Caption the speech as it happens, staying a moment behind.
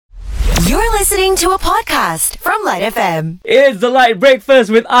listening to a podcast from LITE FM. It's the Light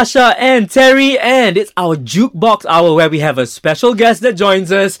Breakfast with Asha and Terry, and it's our Jukebox hour where we have a special guest that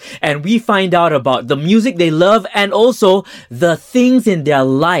joins us and we find out about the music they love and also the things in their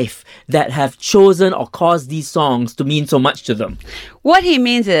life that have chosen or caused these songs to mean so much to them. What he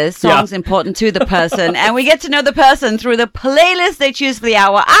means is songs important to the person, and we get to know the person through the playlist they choose for the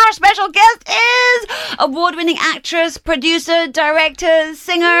hour. Our special guest is award-winning actress, producer, director,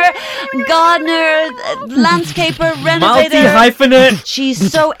 singer, gardener, landscaper, renovator. Multi-hyphenate.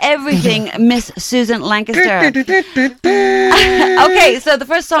 She's so everything, Miss Susan Lancaster. Okay, so the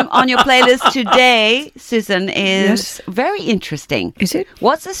first song on your playlist today, Susan, is very interesting. Is it?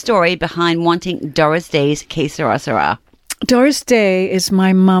 What's the story behind wanting Doris Day's Que Sera Sera? Doris Day is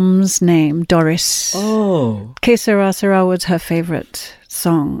my mum's name, Doris. Oh. Que Sera Sera was her favorite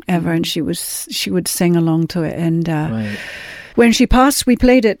song ever, and she would sing along to it. And when she passed, we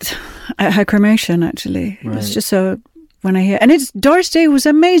played it at her cremation, actually. It was just so, when I hear... And Doris Day was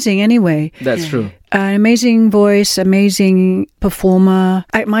amazing anyway. That's true. An amazing voice, amazing performer.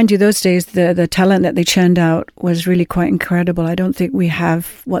 Mind you, those days, the talent that they churned out was really quite incredible. I don't think we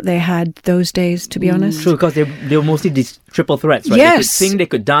have what they had those days, to be honest. True, because they were mostly these triple threats, right? Yes. They could sing, they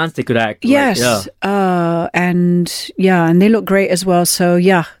could dance, they could act. Yes. And they look great as well. So,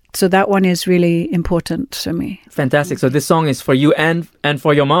 so that one is really important to me. Fantastic. So this song is for you and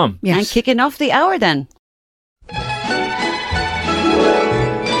for your mom. Yes. And kicking off the hour then.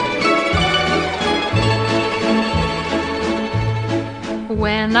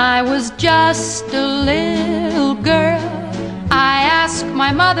 When I was just a little girl, I asked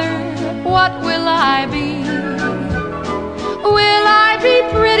my mother, what will I be? Will I be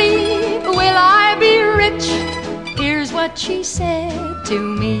pretty? Will I be rich? Here's what she said to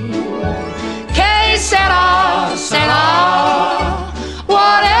me. Que sera, sera.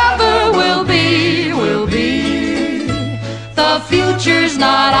 Whatever will be, will be. The future's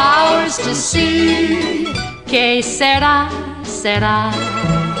not ours to see. Que sera, sera.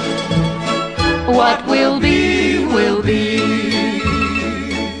 What will be, will be.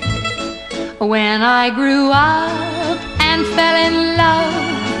 When I grew up and fell in love,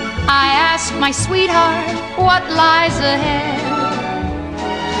 I asked my sweetheart what lies ahead.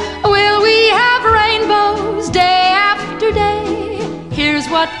 Will we have rainbows day after day? Here's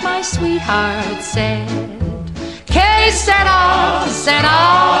what my sweetheart said. Que sera,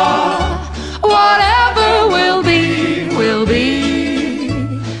 sera. Whatever will be, will be.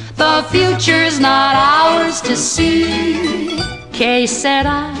 The future's not ours to see. Que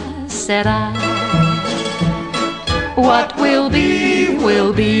sera, sera. What will be,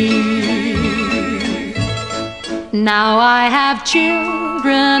 will be. Now I have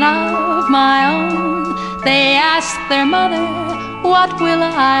children of my own. They ask their mother, what will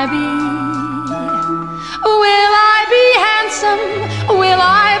I be? Will I be handsome? Will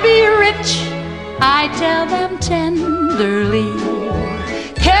I be rich? I tell them tenderly.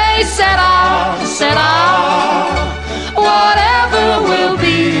 Que sera, sera. Whatever will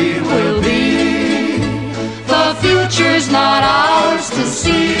be, will be. The future's not ours to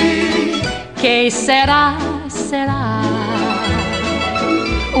see. Que sera, sera.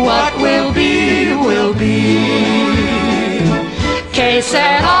 What will be, will be. Que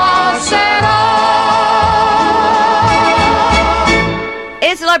sera, sera.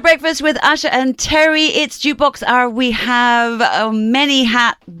 It's Light Breakfast with Asha and Terry. It's Jukebox Hour. We have a many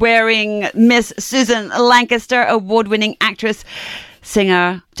hat wearing Miss Susan Lancaster, award-winning actress,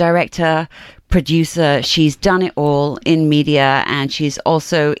 singer, director, producer. She's done it all in media, and she's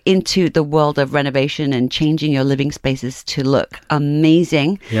also into the world of renovation and changing your living spaces to look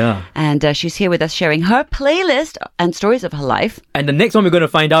amazing. Yeah. And she's here with us sharing her playlist and stories of her life. And the next one we're going to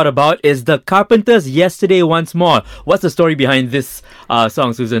find out about is The Carpenters' Yesterday Once More. What's the story behind this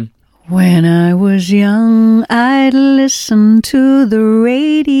song, Susan? When I was young, I'd listen to the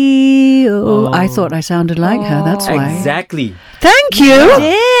radio. I thought I sounded like her, that's why. Exactly. Thank you. You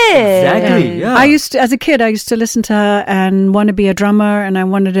did. Exactly, yeah. I used to, as a kid, I used to listen to her and want to be a drummer, and I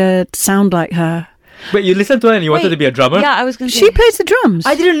wanted to sound like her. Wait, you listened to her and you wanted to be a drummer? Yeah, I was going to say. She plays the drums.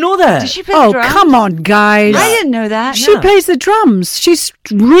 I didn't know that. Did she play the Oh, drums? come on, guys. I didn't know that. She plays the drums. She's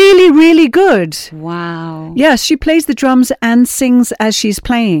really, really good. Wow. Yes, she plays the drums and sings as she's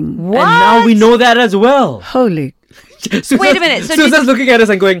playing. And now we know that as well. Holy. Wait a minute. So Susan's looking at us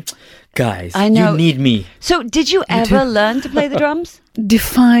and going, guys, I know. you need me. So did you ever learn to play the drums?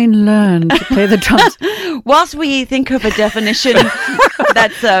 Define learn to play the drums. Whilst we think of a definition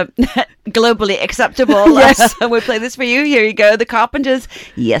That's globally acceptable. Yes. We'll play this for you. Here you go. The Carpenters,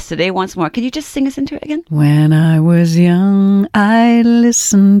 Yesterday once more. Can you just sing us into it again? When I was young, I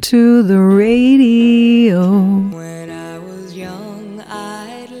listened to the radio. When I was young,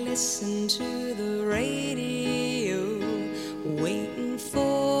 I'd listen to the radio, waiting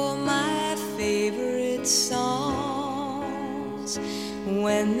for my favorite songs.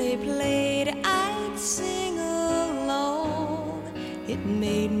 When they played, I'd sing along. It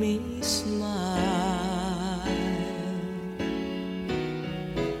made me smile.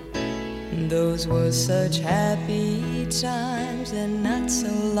 Those were such happy times, and not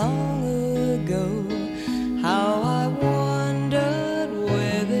so long ago. How I wondered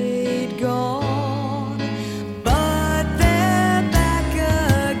where they'd gone. But they're back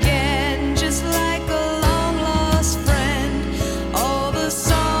again, just like a long-lost friend. All the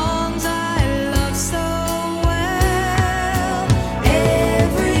songs I love so well.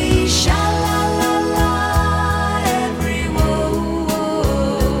 Every sha-la-la-la, every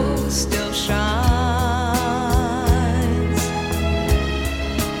whoa-whoa still shines.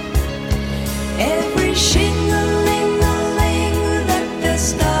 Every shing-a-ling-a-ling that they're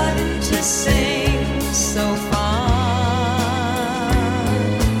starting to sing so fine.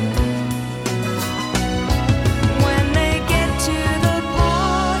 When they get to the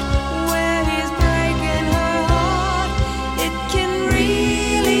part where he's breaking her heart, it can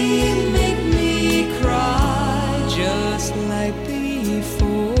really make me cry, just like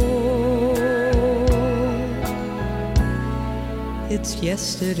before. It's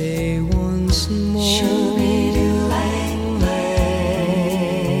yesterday once more.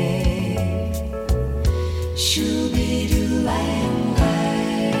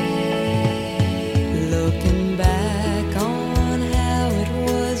 Looking back on how it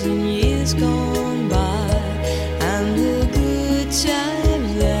was in years gone by, and the good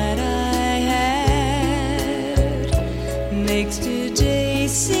times that I had, makes today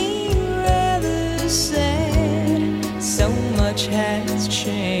seem rather sad. So much has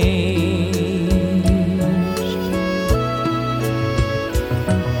changed.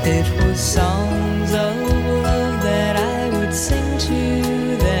 It was songs of love that I would sing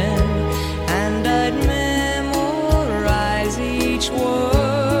to them, and I'd memorize each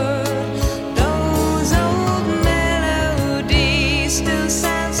word. Those old melodies still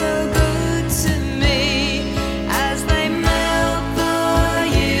sound so good to me as they melt the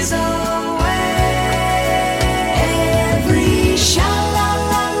years away. Every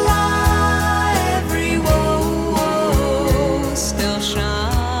sha-la-la-la, every whoa-whoa still shines.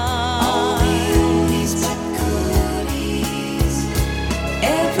 All the oldies but goodies.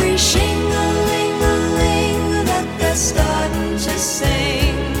 Every shing-a-ling-a-ling that they're starting to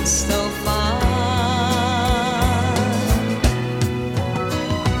sing so fine.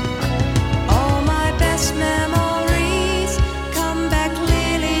 All my best memories come back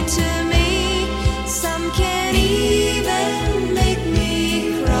clearly to me. Some can even make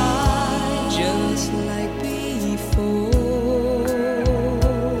me cry, just like before.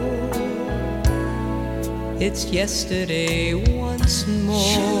 It's yesterday once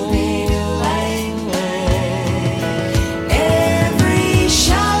more. Every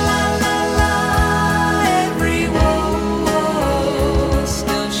sha-la-la-la, every whoa-whoa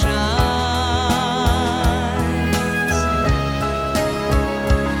still shines.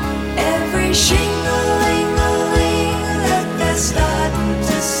 Every shing-a-ling-a-ling that they're starting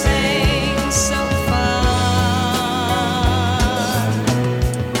to sing so fine.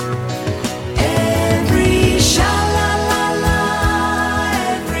 Every sha-la-la-la,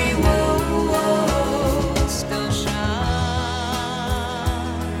 every whoa-whoa still shines.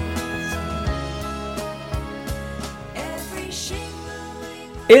 Every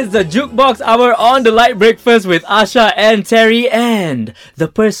shing-a-ling. It's the Jukebox Hour on the Light Breakfast with Asha and Terry, and the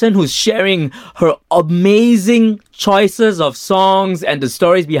person who's sharing her amazing choices of songs and the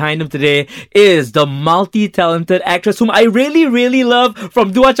stories behind them today is the multi-talented actress whom I really, really love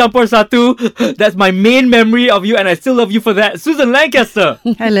from Dua Campur Satu. That's my main memory of you, and I still love you for that. Susan Lancaster.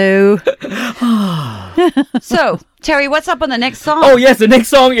 Hello. So, Terry, what's up on the next song? Oh yes, the next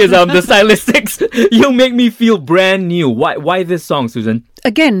song is the Stylistics. You Make Me Feel Brand New. Why this song, Susan?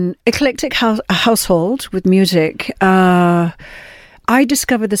 Again, eclectic household with music. I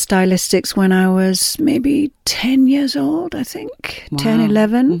discovered the Stylistics when I was maybe 10 years old, I think. Wow. 10,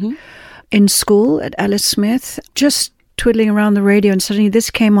 11. In school at Alice Smith. Just twiddling around the radio, and suddenly this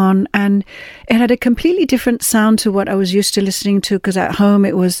came on, and it had a completely different sound to what I was used to listening to, because at home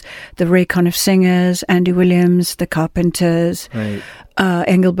it was the Ray Conniff Singers, Andy Williams, the Carpenters. Right.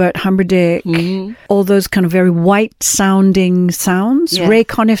 Engelbert Humperdinck, all those kind of very white-sounding sounds, Yeah. Ray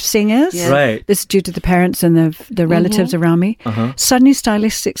Conniff singers. Yeah. Right. This is due to the parents and the relatives around me. Suddenly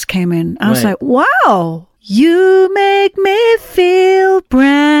Stylistics came in. I was Right. like, wow, you make me feel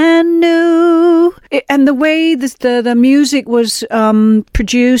brand new. And the way the music was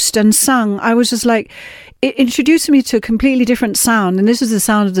produced and sung, I was just like, it introduced me to a completely different sound. And this is the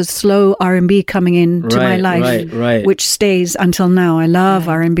sound of the slow R&B coming into my life, right. which stays until now. I love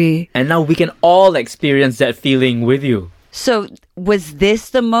R&B. And now we can all experience that feeling with you. So was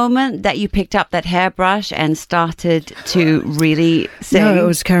this the moment that you picked up that hairbrush and started to really sing? No, it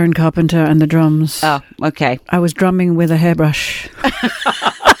was Karen Carpenter and the drums. Oh, okay. I was drumming with a hairbrush.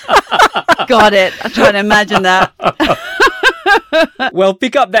 Got it. I'm trying to imagine that. Well,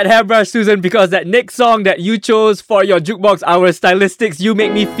 pick up that hairbrush, Susan, because that next song that you chose for your Jukebox Hour Stylistics, You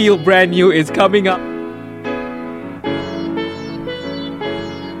Make Me Feel Brand New, is coming up.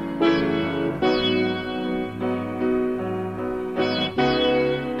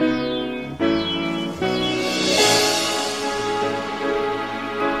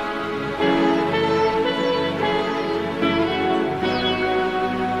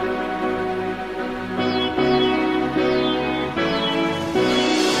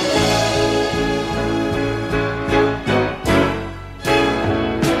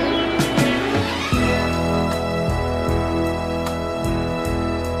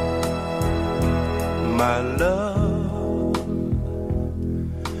 My love,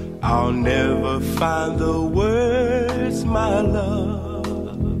 I'll never find the words, my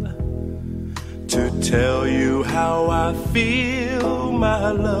love, to tell you how I feel, my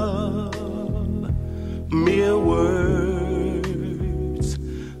love. Mere words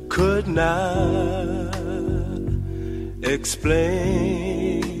could not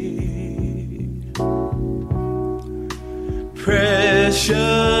explain.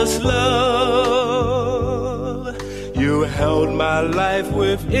 Precious love, you held my life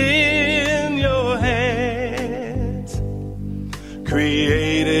within your hands,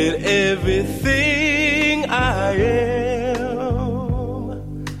 created everything I am,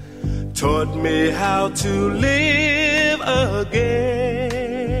 taught me how to live again.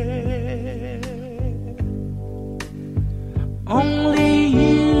 Only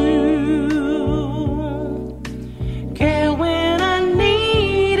you care when I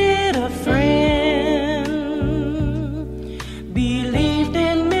needed a friend. Believed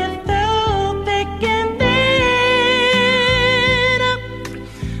in me through thick and thin.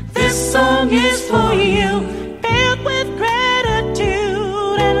 This song is for you, filled with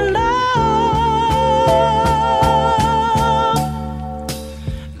gratitude and love.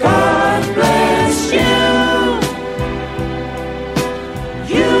 God bless you.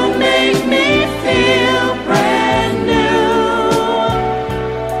 You make me feel brand new.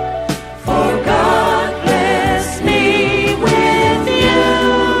 For God bless me with you.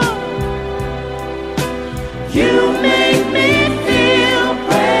 You make me feel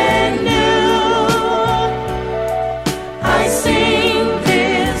brand new. I sing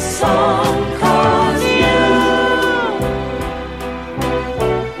this song 'cause you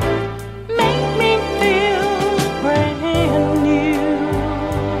make me feel brand new.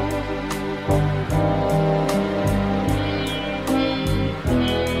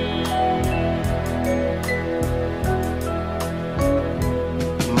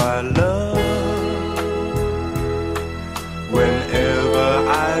 My love, whenever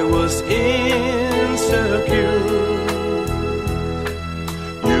I was insecure,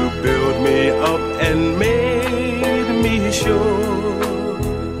 you built me up and made me sure.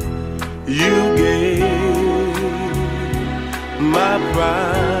 You gave my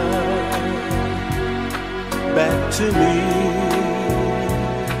pride back to me.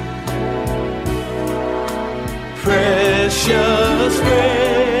 Precious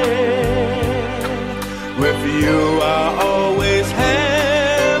friend, with you I always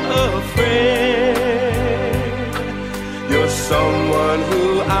have a friend. You're someone who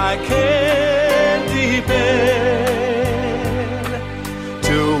I can depend,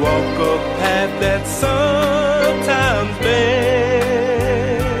 to walk a path that sometimes bends.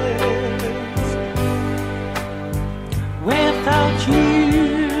 Without you,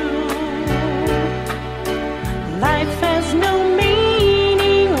 life has no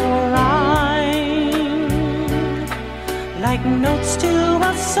meaning or rhyme. Like notes to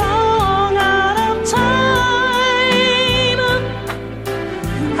a song out of time.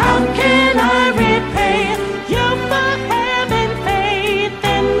 How can I repay you for having faith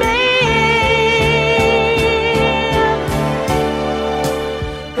in me?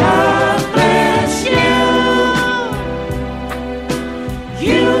 God bless you.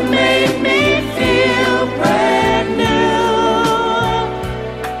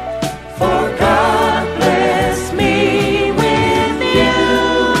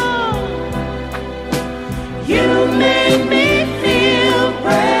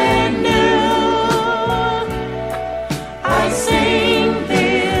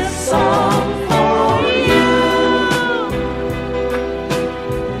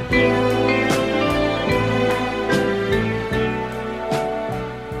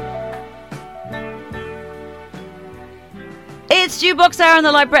 It's Jukebox Hour on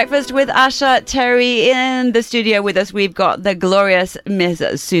the Light Breakfast with Asha, Terry. In the studio with us, we've got the glorious Miss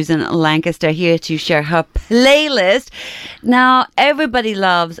Susan Lancaster here to share her playlist. Now, everybody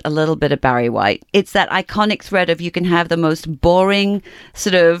loves a little bit of Barry White. It's that iconic thread of you can have the most boring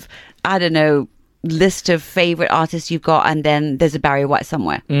sort of, I don't know, list of favorite artists you've got, and then there's a Barry White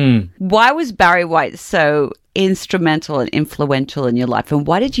somewhere. Why was Barry White so instrumental and influential in your life, and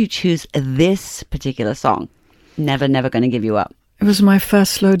why did you choose this particular song, Never Never Gonna Give You Up? It was my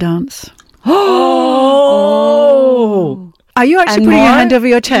first slow dance. Oh! Are you actually putting your hand over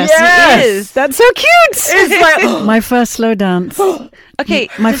your chest? Yes! It is. That's so cute. It's like My first slow dance. Okay,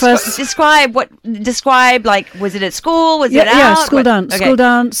 My first- describe like, was it at school? Was it out? Yeah, school What- dance. okay. School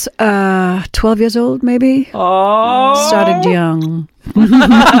dance. 12 years old, maybe. oh. Started young. Do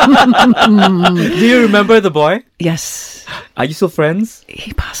you remember the boy? Yes. Are you still friends?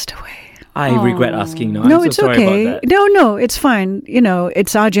 He passed away. I regret asking. No, No, I'm so it's sorry okay. about that. No, it's fine. You know,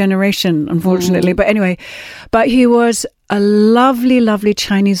 it's our generation, unfortunately. But anyway, he was a lovely, lovely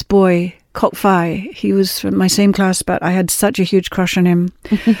Chinese boy, Kok Fai. He was from my same class, but I had such a huge crush on him.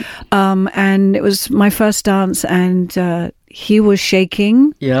 And it was my first dance, and he was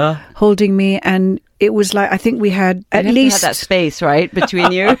shaking, Yeah. holding me, and it was like, I think we had at You have least to have that space, right,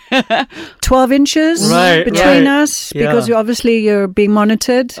 between you. 12 inches Right, between right. us, because you're being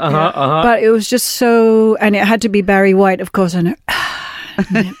monitored. Uh-huh. But it was just so, and it had to be Barry White, of course, and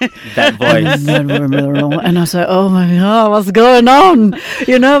That voice. and I was like, oh my God, what's going on?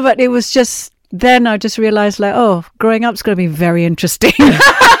 You know, but it was just, then I just realized, like, oh, growing up's going to be very interesting.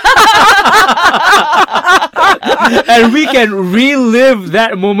 And we can relive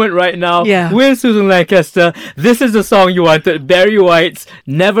that moment right now with Susan Lancaster. This is the song you wanted, Barry White's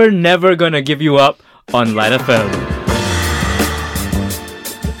Never Never Gonna Give You Up on LITE FM.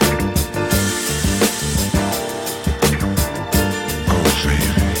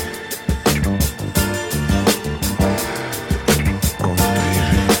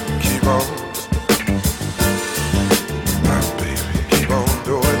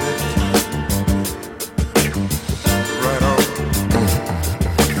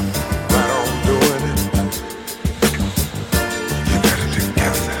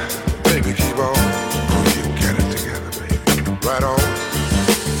 Baby, keep on, oh, you get it together.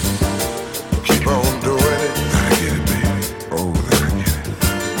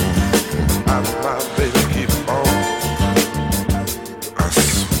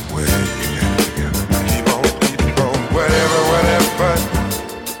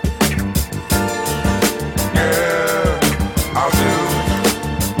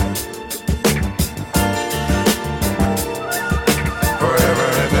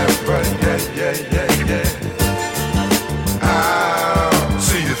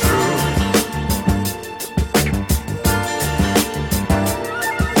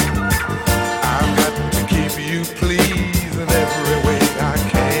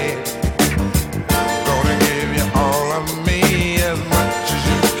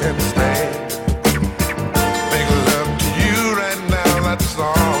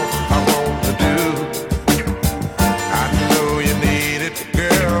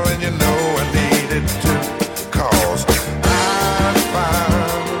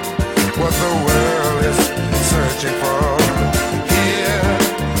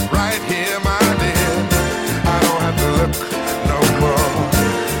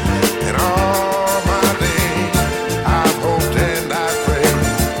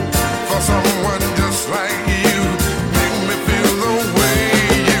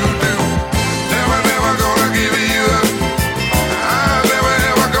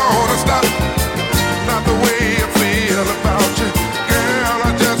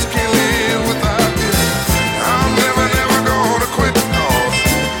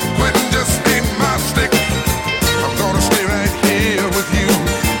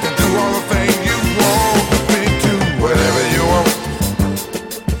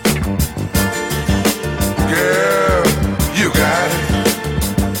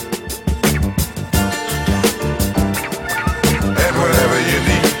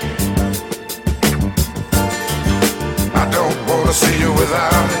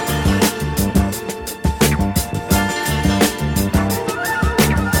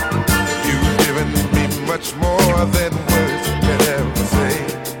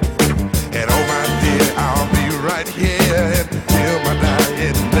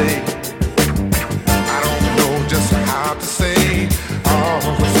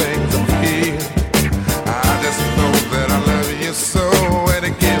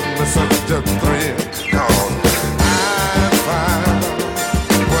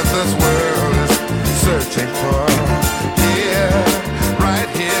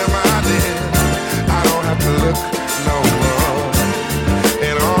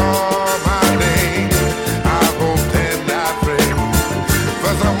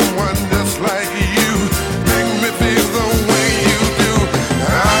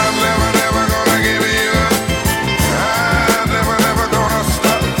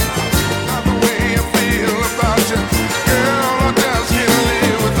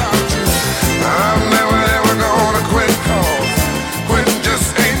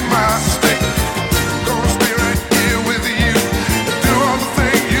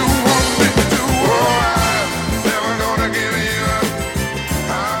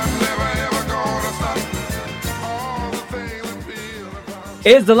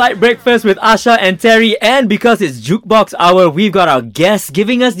 It's the Light Breakfast with Asha and Terry, and because it's Jukebox Hour, we've got our guests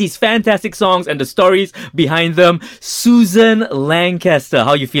giving us these fantastic songs and the stories behind them. Susan Lankester. How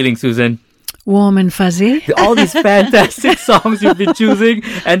are you feeling, Susan? Warm and fuzzy. All these fantastic songs you've been choosing.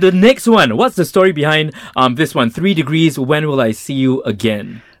 And the next one, what's the story behind this one? 3 Degrees, When Will I See You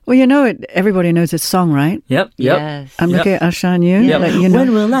Again? Well, you know it. Everybody knows this song, right? Yep. Yes. I'm looking at Asha and you. Yep. Like, you know.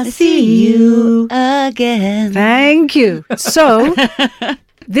 When will I see you? Again. Thank you. So,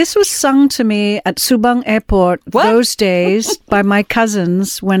 this was sung to me at Subang Airport those days by my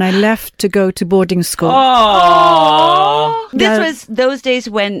cousins when I left to go to boarding school. Oh, This was those days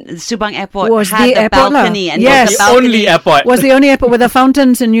when Subang Airport Was had the the airport balcony. lah. And Yes. the the balcony, only airport. Was the only airport with the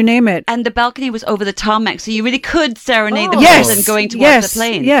fountains and you name it. And the balcony was over the tarmac, so you really could serenade the Yes. person going towards the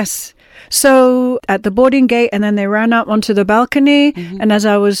plane. Yes. So at the boarding gate, and then they ran out onto the balcony. And as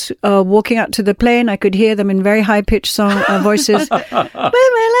I was walking out to the plane, I could hear them in very high-pitched voices. When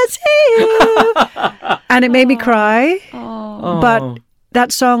will I see you? And it made me cry. But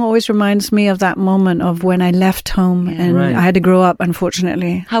that song always reminds me of that moment of when I left home and Right. I had to grow up,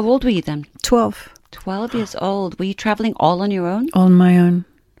 unfortunately. How old were you then? 12, 12 years old. Were you traveling all on your own? on my own.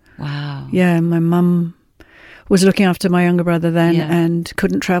 Wow. Yeah, my mum was looking after my younger brother then Yeah. and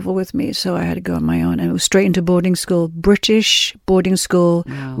couldn't travel with me, so I had to go on my own. And it was straight into boarding school, British boarding school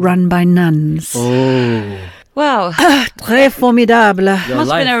run by nuns. Oh. Wow. Très formidable. Must have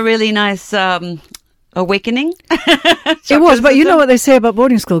been a really nice awakening. It was, but you know what they say about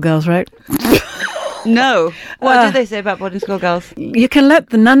boarding school girls, right? No. What do they say about boarding school girls? You can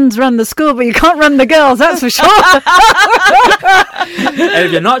let the nuns run the school, but you can't run the girls, that's for sure. And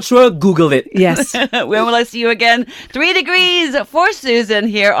if you're not sure, Google it. Yes. When will I see you again? 3 degrees for Susan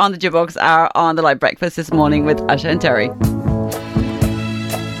here on the Jukebox Hour on the Light Breakfast this morning with Asha and Terry.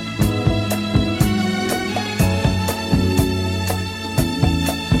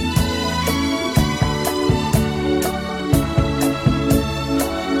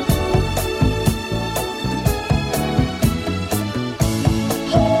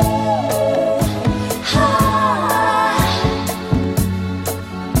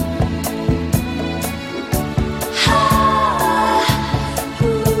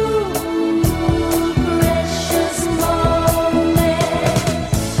 Precious moment.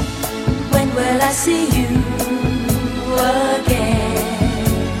 When will I see you again?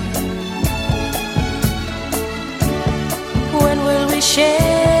 When will we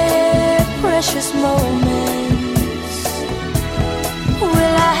share precious moments?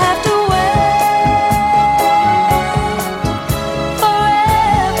 Will I have to wait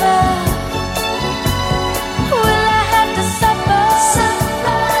forever? Will I have to suffer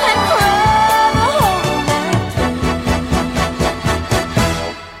and cry the whole night through?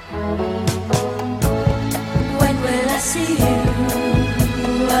 When will I see you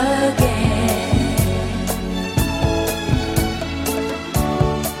again?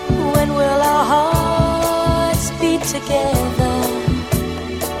 When will our hearts beat together?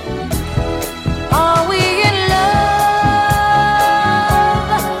 Are we in love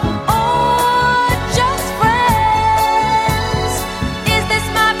or just friends? Is this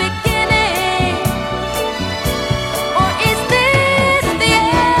my beginning or is this the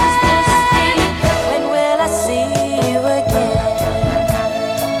end? When will I see you again?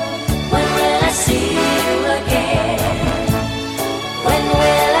 When will I see you again? When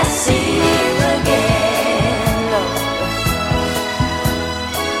will I see you again, Lord?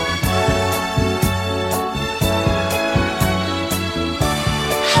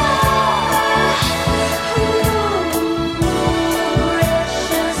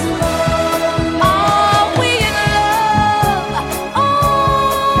 Precious moment. Are we in love or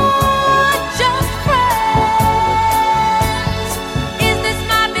just friends? Is this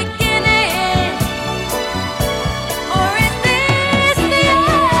my beginning or is this the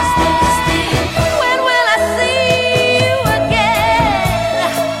end? When will I see you again?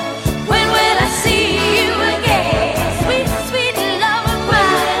 When will I see you again? Sweet, sweet love of mine. When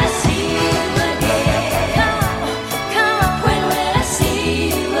will I see you again? Come on. When will I see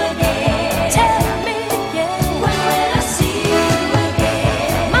you again? Tell me again. When will I see you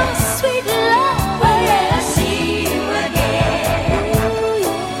again? My sweet love. When will I see you again?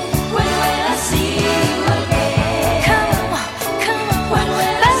 When will I see you again? Come on. When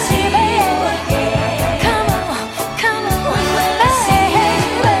will I see you again? Come on. When will I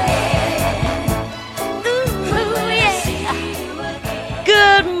see you again?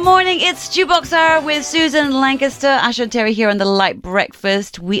 Good morning. It's Jukebox Hour with Susan Lancaster, Asha and Terry here on the Light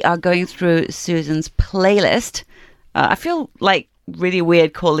Breakfast. We are going through Susan's playlist. I feel like really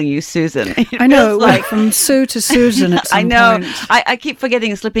weird calling you Susan. I know, like from Sue to Susan at some I know. point. I keep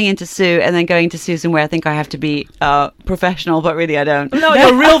forgetting slipping into Sue and then going to Susan, where I think I have to be professional, but really I don't. No,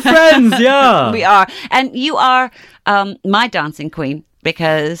 you're real friends. Yeah. We are. And you are my dancing queen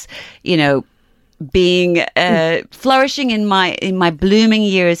because, you know, being flourishing in my blooming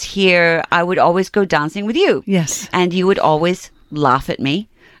years here, I would always go dancing with you. Yes. And you would always laugh at me.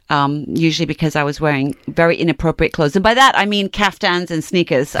 Usually because I was wearing very inappropriate clothes. And by that, I mean caftans and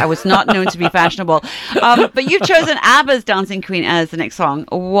sneakers. I was not known to be fashionable. But you've chosen ABBA's Dancing Queen as the next song.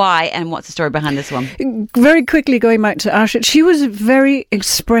 Why, and what's the story behind this one? Very quickly going back to Asha, she was very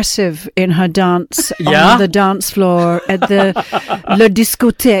expressive in her dance Yeah? on the dance floor at the Le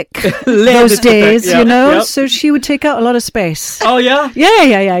Discothèque Le those Discothèque, days, yep, you know? yep. So she would take out a lot of space. Oh, yeah?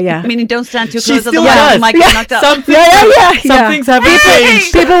 Yeah. Meaning don't stand too She close, still otherwise does. you might get knocked up. Some Yeah. Some things haven't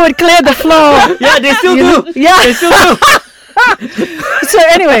changed. People would clear the floor. Yeah, they still You do. know? Yeah. They still do. So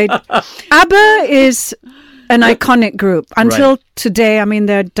anyway, ABBA is an iconic group. Until today, I mean,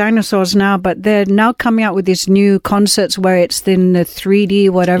 they're dinosaurs now, but they're now coming out with these new concerts where it's in the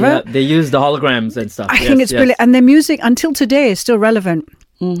 3D, whatever. Yeah, they use the holograms and stuff. I think it's brilliant. And their music, until today, is still relevant.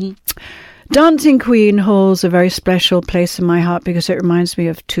 Mm-hmm. Dancing Queen holds a very special place in my heart because it reminds me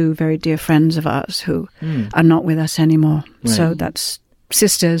of two very dear friends of ours who are not with us anymore. So that's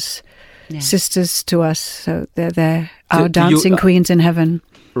sisters to us. So they're there, our do you, dancing queens in heaven.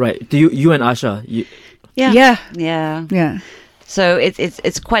 Right. Do you and Asha? Yeah. So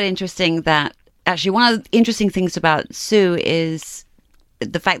it's quite interesting that actually one of the interesting things about Sue is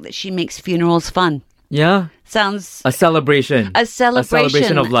the fact that she makes funerals fun. Yeah. Sounds A celebration. a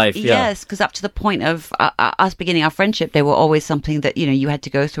celebration of life. Yeah. Yes, because up to the point of us beginning our friendship, they were always something that you had to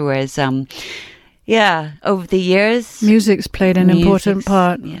go through. Whereas, over the years, Music's played an important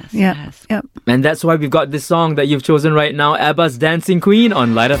part. Yes, Yeah. it has. Yeah. And that's why we've got this song that you've chosen right now, ABBA's Dancing Queen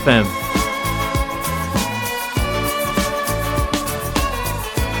on LITE FM.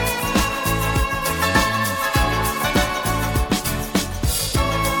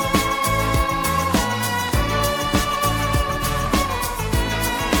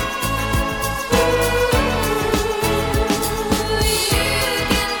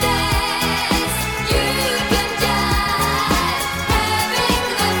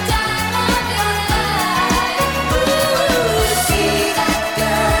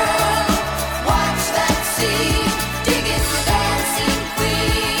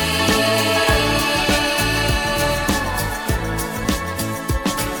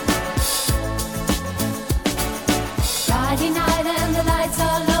 Friday night and the lights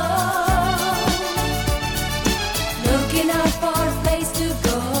are low, looking out for a place to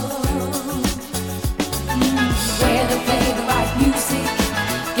go, where they play the right music,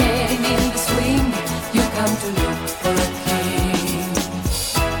 getting in the swing. You come to look for a king.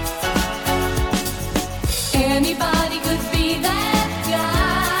 Anybody could be that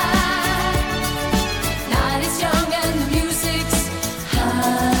guy. Night is young and the music's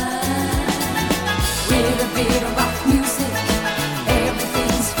high. With a bit of rock music,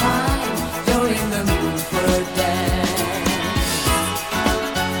 everything's fine. You're in the mood for a dance.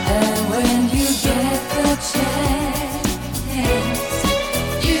 And when you get the chance,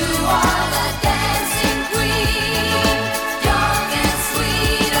 you are the dancing queen. Young and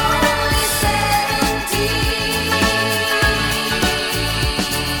sweet, only 17.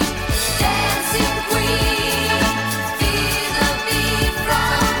 Dancing queen, feel the beat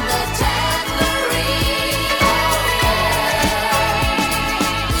from the tambourine.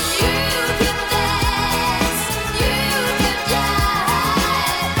 You can dance, you can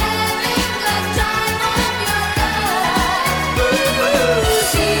jive, having the time of your life.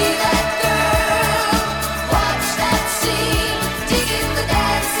 See that girl, watch that scene, digging the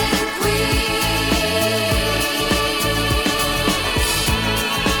dancing queen.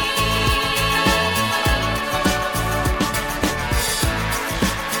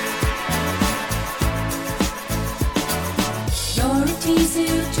 You're a teaser,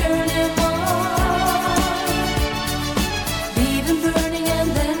 you turn him on, leave him burning and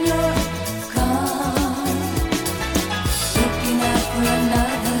then you're gone. Looking out for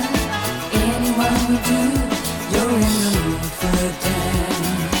another, anyone will do. You're in the mood for a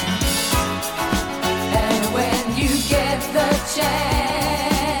dance. And when you get the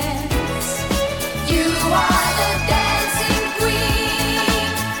chance, you are the dancing queen.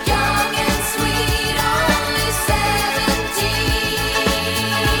 Young and sweet, only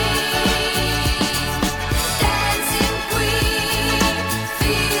 17.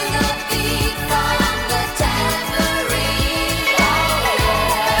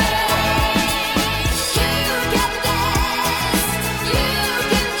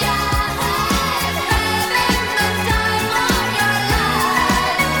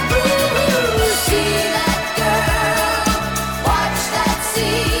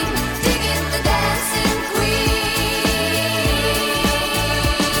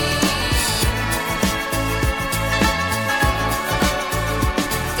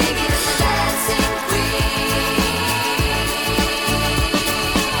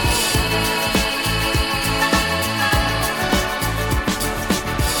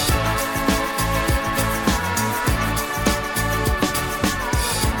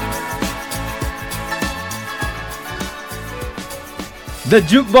 The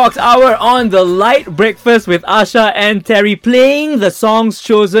Jukebox Hour on the LITE Breakfast with Asha and Terry, playing the songs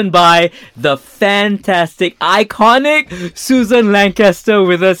chosen by the fantastic, iconic Susan Lankester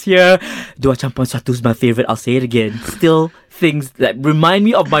with us here. Dua Campur Satu is my favourite. I'll say it again. Still things that remind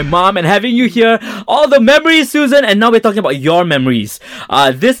me of my mom, and having you here, all the memories, Susan. And now we're talking about your memories.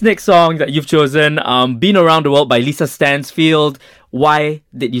 This next song that you've chosen, Been Around the World by Lisa Stansfield. Why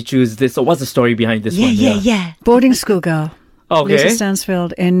did you choose this? Or what's the story behind this one? Yeah. Boarding school girl. Okay. Lisa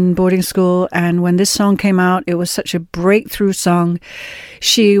Stansfield in boarding school, and when this song came out, it was such a breakthrough song.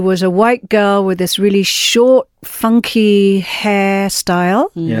 She was a white girl with this really short, funky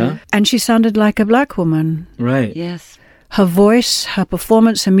hairstyle, Yeah. and she sounded like a black woman. Right. Yes. Her voice, her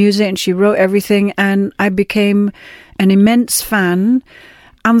performance, her music, and she wrote everything, and I became an immense fan.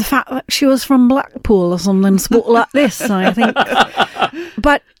 And the fact that she was from Blackpool or something, spoke like this, I think.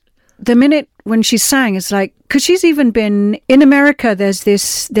 But the minute when she sang, it's like, because she's even been in America. There's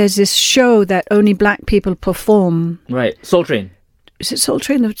this show that only black people perform. Right. Soul Train. Is it Soul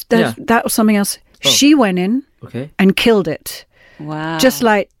Train? Yeah. That was something else. Oh. She went in Okay. and killed it, Wow. just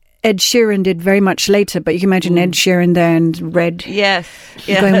like Ed Sheeran did very much later. But you can imagine Ed Sheeran there in red, Yes.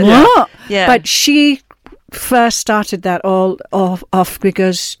 Yeah. going what? Yeah. But she first started that all off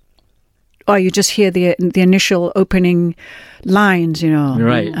because. Oh, you just hear the initial opening lines, you know.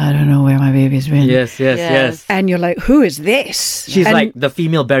 Right. I don't know where my baby's been. Yes. And you're like, who is this? She's And like the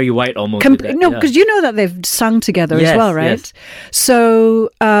female Barry White almost. with that, no, yeah. because you know that they've sung together Yes, as well, right? yes. So,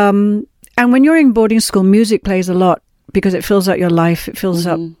 and when you're in boarding school, music plays a lot because it fills out your life. It fills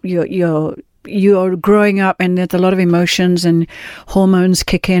up you're growing up, and there's a lot of emotions and hormones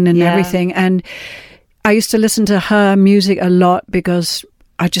kick in and Yeah. everything. And I used to listen to her music a lot because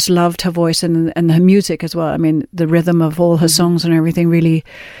I just loved her voice and her music as well. I mean, the rhythm of all her songs and everything really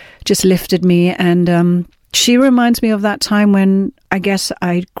just lifted me. And she reminds me of that time when I guess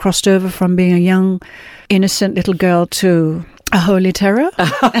I crossed over from being a young, innocent little girl to a holy terror.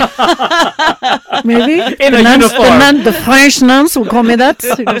 Maybe. In a uniform. The French nuns will call me that.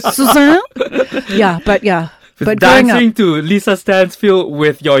 Suzanne. But growing up. Dancing to Lisa Stansfield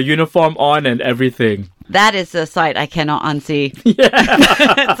with your uniform on and everything. That is a sight I cannot unsee.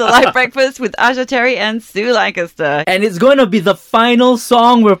 It's a live breakfast with Asha Terry and Sue Lancaster. And it's going to be the final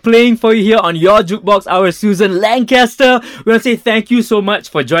song we're playing for you here on your Jukebox Hour, Susan Lancaster. We're going to say thank you so much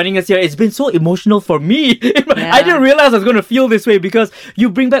for joining us here. It's been so emotional for me. I didn't realize I was going to feel this way because you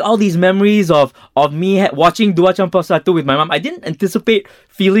bring back all these memories of me watching Dua Campur Satu with my mom. I didn't anticipate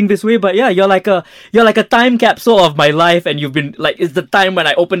feeling this way, but yeah, you're like a time capsule of my life, and you've been like, it's the time when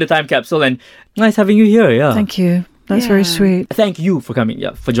I opened the time capsule, and nice having you here. Yeah. Thank you. That's very sweet. Thank you for coming.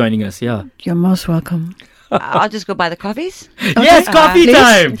 Yeah, for joining us. Yeah. You're most welcome. I'll just go buy the coffees. Yes, coffee please.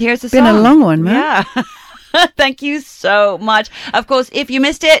 time. Here's the Been song. a long one, man. Yeah. Thank you so much. Of course, if you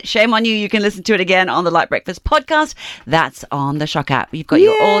missed it, shame on you. You can listen to it again on the Light Breakfast podcast. That's on the Shock app. You've got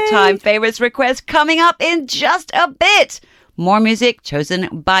your all-time favorites request coming up in just a bit. More music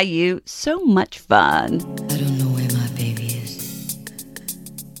chosen by you. So much fun. I don't know where my baby is,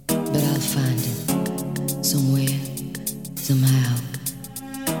 but I'll find him somewhere, somehow.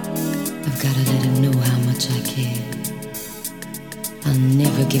 I've got to let him know how much I care. I'll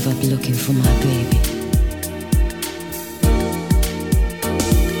never give up looking for my baby.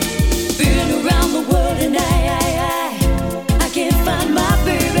 Been around the world and I can't find my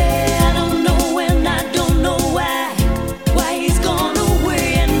baby. I don't know when, I don't know why he's gone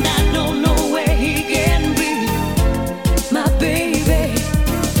away, and I don't know where he can be, my baby.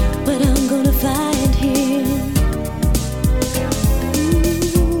 But I'm gonna find him.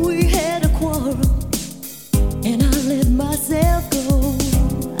 Ooh, we had a quarrel, and I let myself go.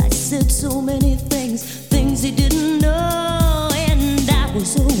 I said so many things he didn't know, and I was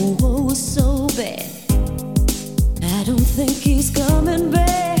so bad. I don't think he's coming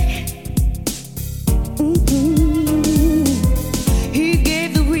back. He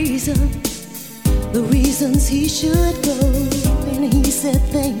gave the reasons he should go, and he said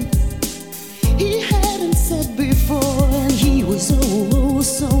things he hadn't said before, and he was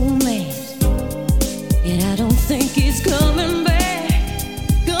so mad. And I don't think he's coming back.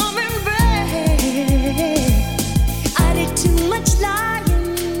 I did too much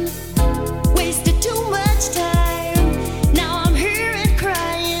lying, wasted too much time. Now I'm here and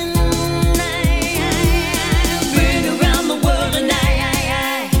crying. I've been around the world and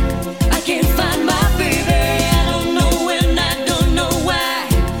I can't find my baby. I don't know when, I don't know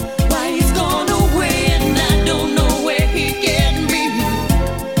why he's gone away, and I don't know where he can be,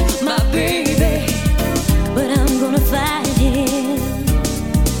 my baby. But I'm gonna find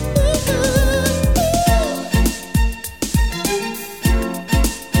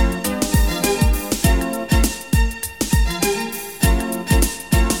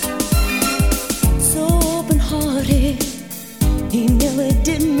He never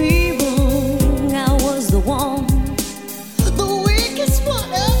did me wrong. I was the one, the weakest one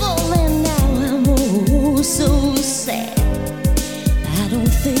of all, and now I'm oh so sad. I don't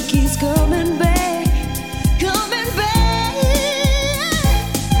think he's coming back, coming back.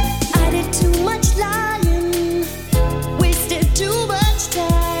 I did too much lying, wasted too much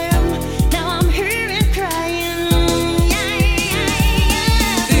time. Now I'm here and crying.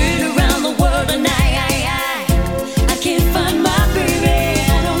 Been around the world and I can't find my baby.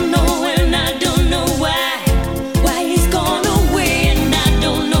 I don't know and I don't know why he's gone away, and I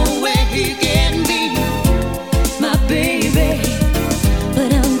don't know where he can be, my baby.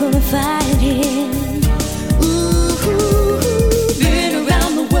 But I'm gonna find him. Ooh, been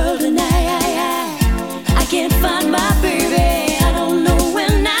around the world and I can't find my baby. I don't know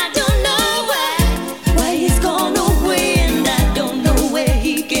and I don't know why he's gone away, and I don't know where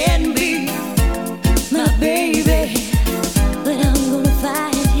he can be, my baby. But I'm gonna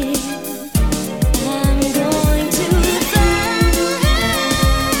find him. I'm going to find him.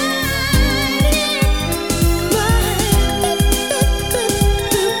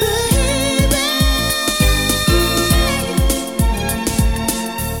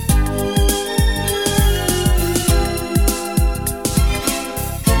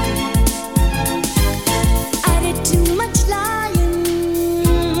 I did too much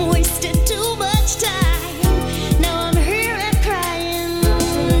lying, wasted too much time. Now I'm here and crying.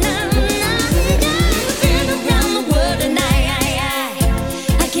 Been around the world and I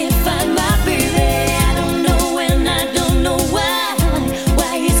can't find my baby. I don't know and I don't know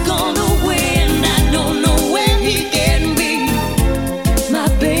why he's gone away, and I don't know where he can be, my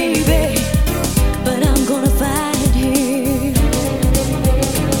baby. But I'm gonna find him.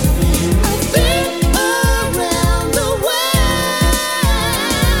 I've been around the world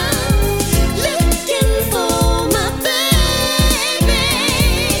looking for my baby.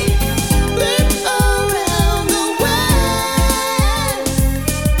 Been around the world,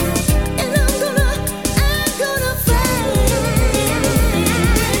 and I'm gonna find him.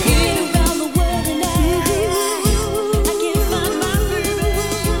 Been around the world and I can't find my baby.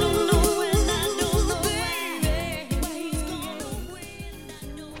 I don't know and I don't know why he's gone away, and I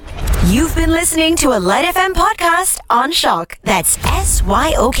don't. You've been listening to a LITE FM podcast on Shock. That's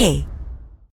SYOK.